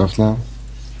need our stuff now?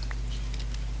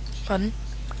 Pardon?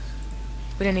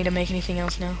 We don't need to make anything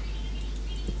else now.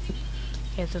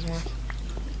 Yeah, it doesn't work.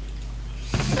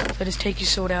 So just take your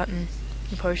sword out and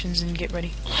your potions and get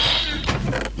ready.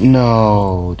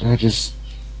 No, did I just...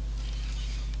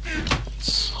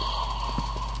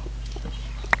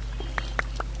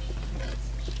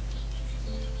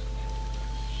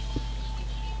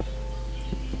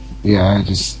 Yeah, I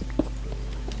just...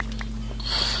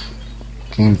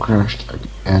 Game crashed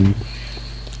again.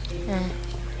 Yeah.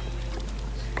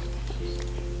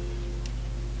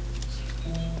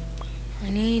 I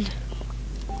need...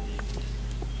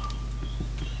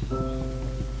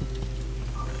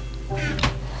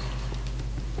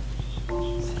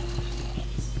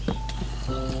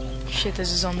 Shit,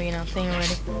 there's a zombie in our thing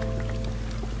already.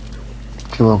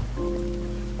 Kill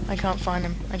him. I can't find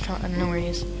him. I don't know where he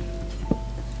is.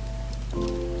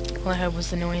 All I heard was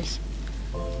the noise.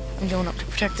 I'm going up to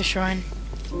protect the shrine.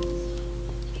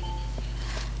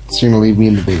 So you're gonna leave me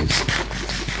in the base.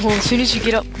 Well, as soon as you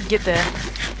get there,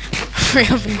 Hurry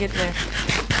up and get there.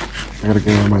 I gotta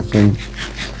get on my thing.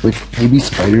 Wait, maybe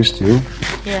spiders too?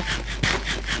 Yeah.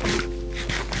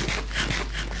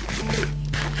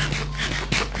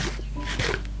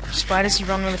 Spiders, you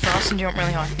run really fast and jump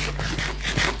really high.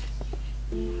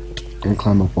 And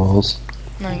climb up walls.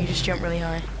 No, you just jump really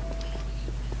high.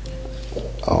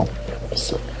 Oh.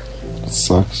 So, that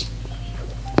sucks.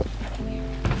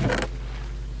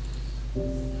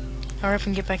 Hurry up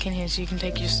and get back in here so you can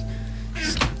take your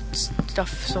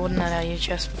stuff, sword and that out of your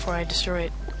chest before I destroy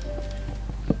it.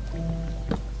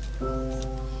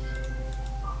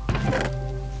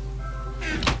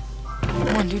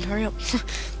 Come on, dude, hurry up.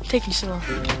 Taking so long.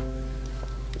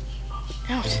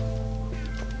 Out.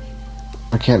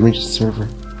 I can't reach the server.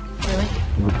 Really?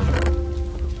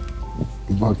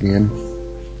 Logging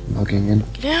in. Logging in.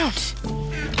 Get out!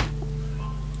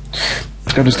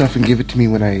 Go to stuff and give it to me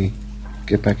when I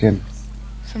get back in.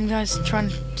 Some guy's trying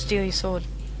to steal your sword.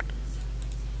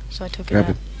 So I took it Grab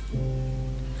out.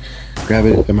 it. Grab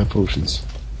it and my potions.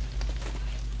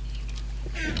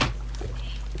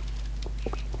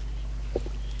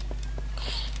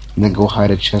 And then go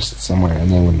hide a chest somewhere,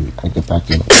 and then when I get back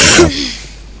in,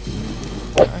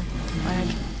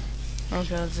 Oh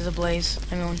god, there's a blaze.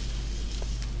 Hang on.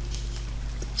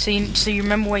 So you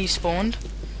remember where you spawned?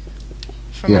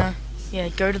 From Yeah. Yeah,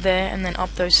 go to there and then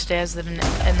up those stairs that are in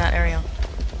that area.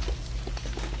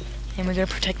 And we're gonna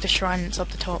protect the shrine that's up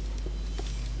the top.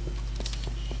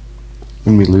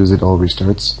 when we lose, it all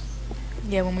restarts.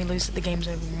 Yeah, when we lose it, the game's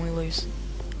over when we lose.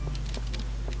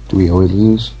 Do we always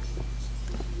lose?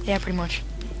 Yeah, pretty much.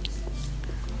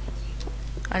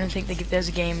 I don't think there's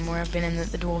a game where I've been in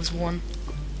that the dwarves won.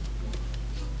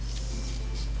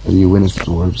 Or do you win as the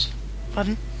dwarves?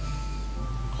 Pardon?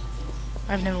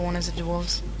 I've never won as the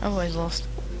dwarves. I've always lost.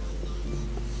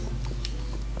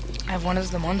 I've won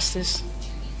as the monsters.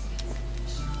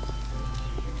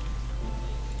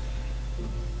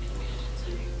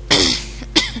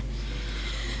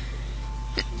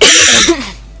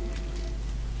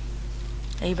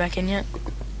 Are you back in yet?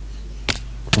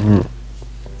 Mm-hmm.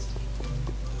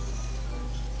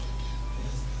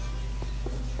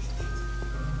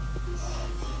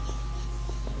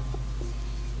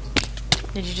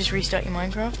 Did you just restart your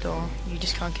Minecraft, or you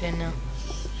just can't get in now?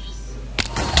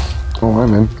 Oh,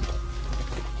 I'm in.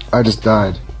 I just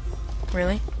died.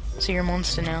 Really? So you're a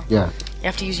monster now? Yeah. You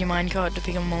have to use your minecart to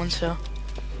pick a monster.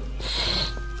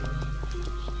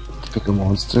 Pick a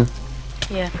monster.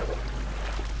 Yeah.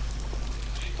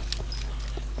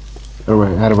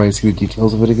 Alright, how do I see the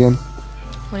details of it again?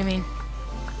 What do you mean?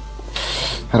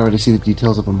 How do I see the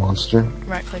details of a monster?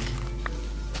 Right click.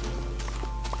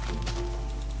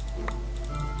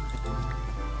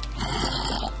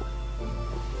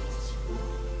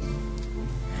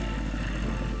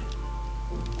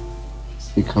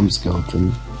 Become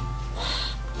skeleton.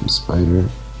 Become spider.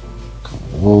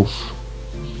 Become wolf.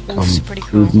 Wolf's Become pretty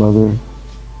cool. brood mother.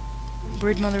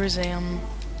 Brood mother is a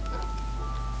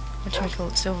what do I call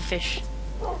it? Silverfish.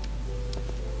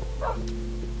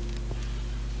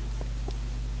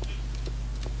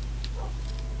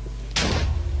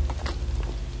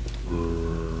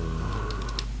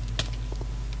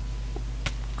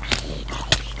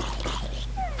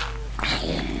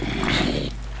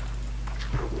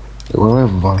 Why do I have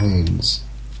vines?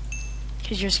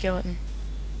 Cause you're a skeleton.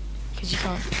 Cause you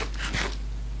can't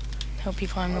help you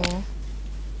climb the wall.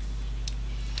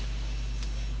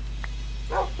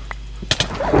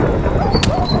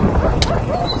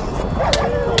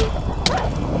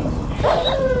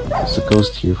 What's the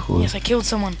ghost here for? Yes, I killed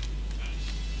someone.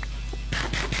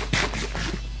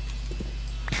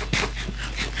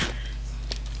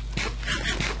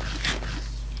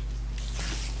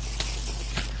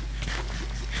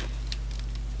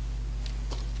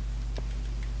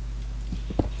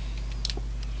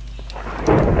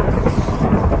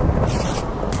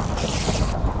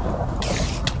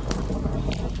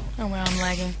 Oh wow, I'm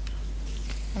lagging.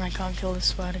 And I can't kill this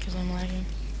spider because I'm lagging.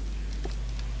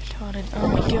 Retarded. Oh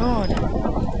my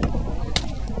god.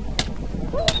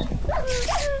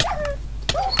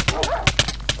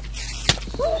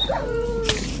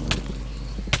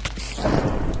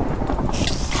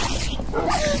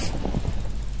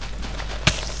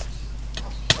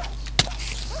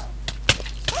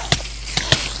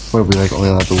 What, are we like only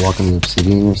allowed to walk in the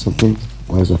obsidian or something?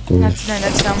 Why is that there?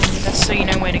 That's so you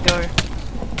know where to go.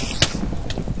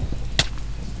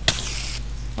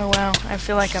 Oh wow, I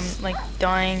feel like I'm like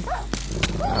dying.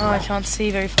 Oh, I can't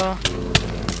see very far.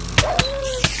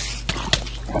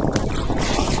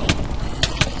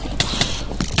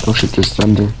 Oh shit, there's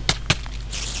thunder.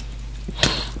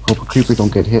 Hope a creeper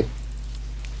don't get hit.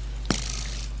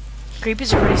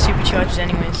 Creepers are already supercharged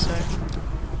anyways, so...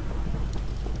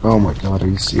 Oh my god, are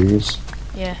you serious?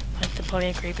 Yeah, like the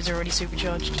poly creepers are already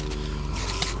supercharged.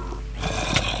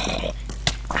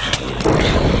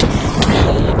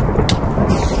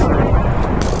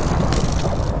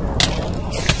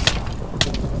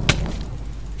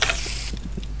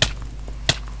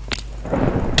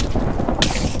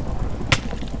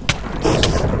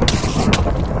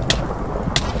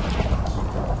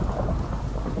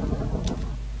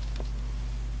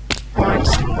 Oh, I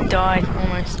just died,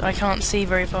 almost. I can't see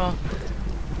very far.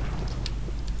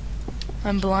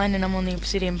 I'm blind and I'm on the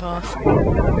obsidian path.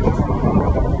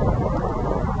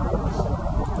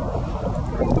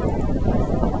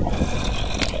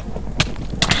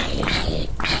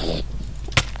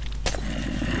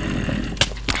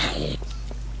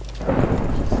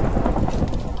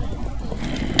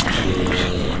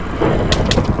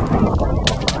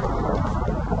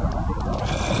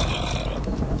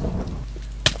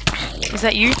 Is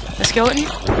that you? The skeleton?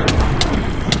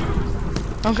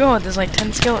 Oh god, there's like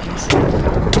 10 skeletons.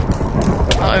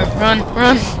 Uh-oh, run,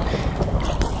 run!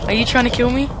 Are you trying to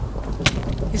kill me?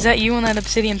 Is that you on that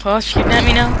obsidian path shooting at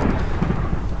me now?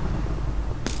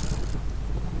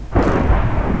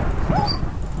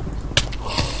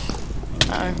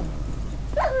 Uh-oh.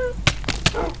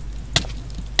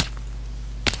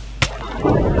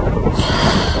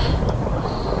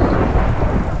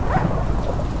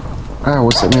 Ah,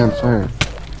 what's set me on fire?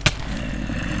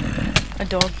 A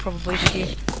dog probably did you.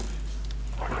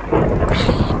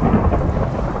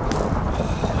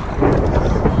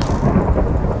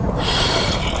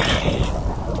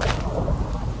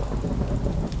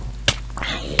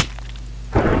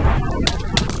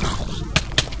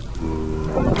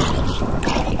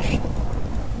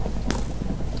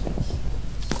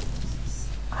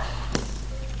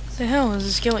 The hell? There's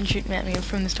a skeleton shooting at me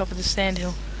from the top of the sand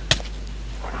hill.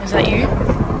 Is that you?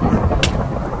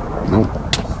 Nope.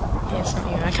 Yeah, it's not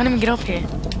you. I can't even get up here.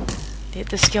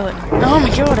 The skeleton. Oh my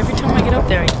god, every time I get up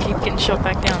there I keep getting shot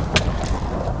back down.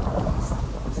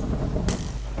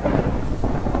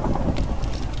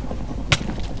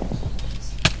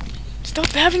 Stop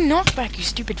having knockback, you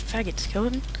stupid faggot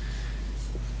skeleton.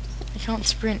 I can't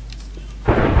sprint.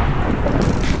 No,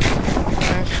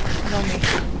 it's on me.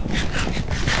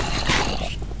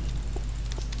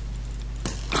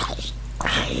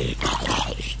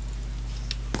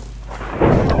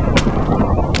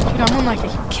 Dude, I'm on like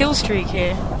a kill streak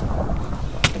here.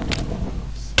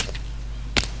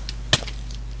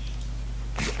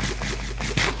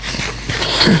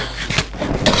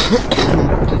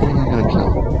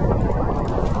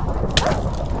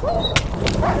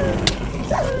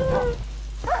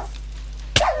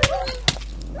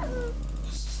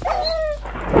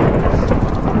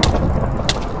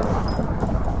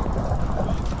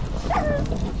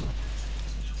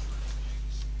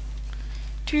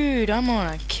 Dude, I'm on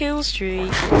a kill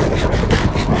streak.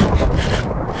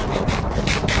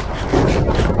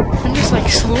 I'm just like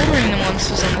slaughtering the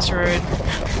monsters on this road.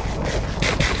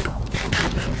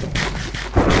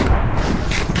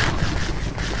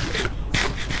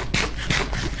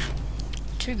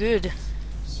 Too good.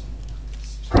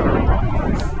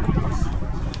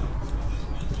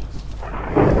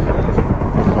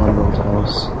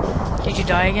 Did you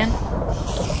die again?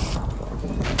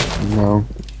 No.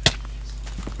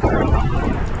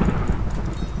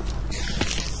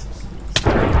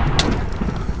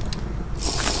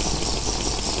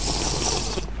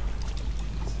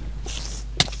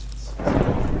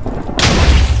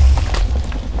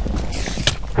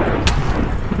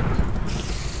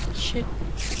 Shit.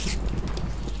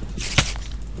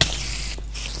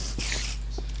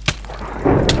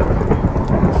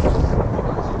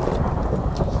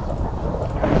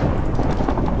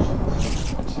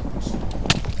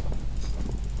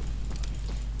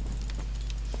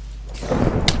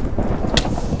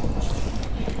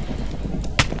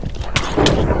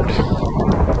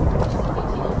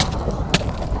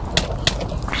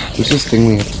 What's this thing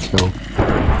we have to kill?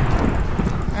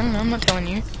 I don't know, I'm not telling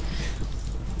you.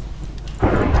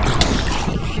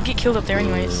 You'd get killed up there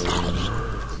anyways.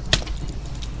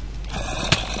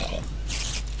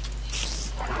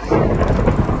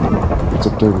 What's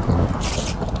up there with that?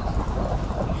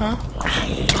 Huh?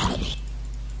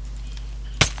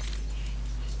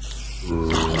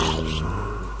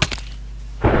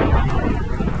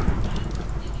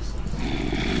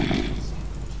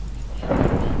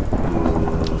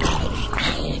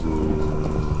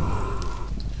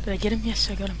 Did I get him? Yes,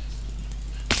 I got him.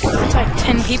 It's like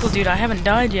 10 people, dude. I haven't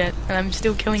died yet, and I'm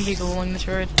still killing people along this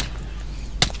road.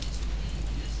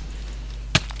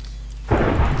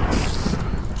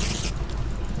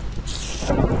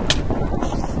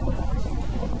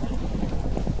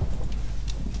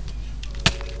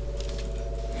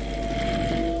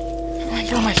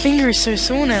 is so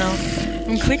sore now.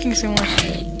 I'm clicking so much. I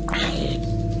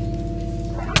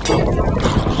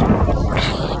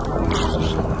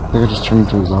think I just turned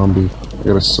into a zombie. I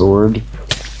got a sword.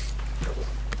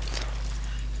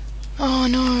 Oh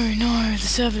no, the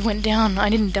server went down. I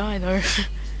didn't die though.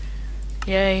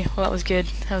 Yay, well that was good.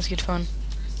 That was good fun.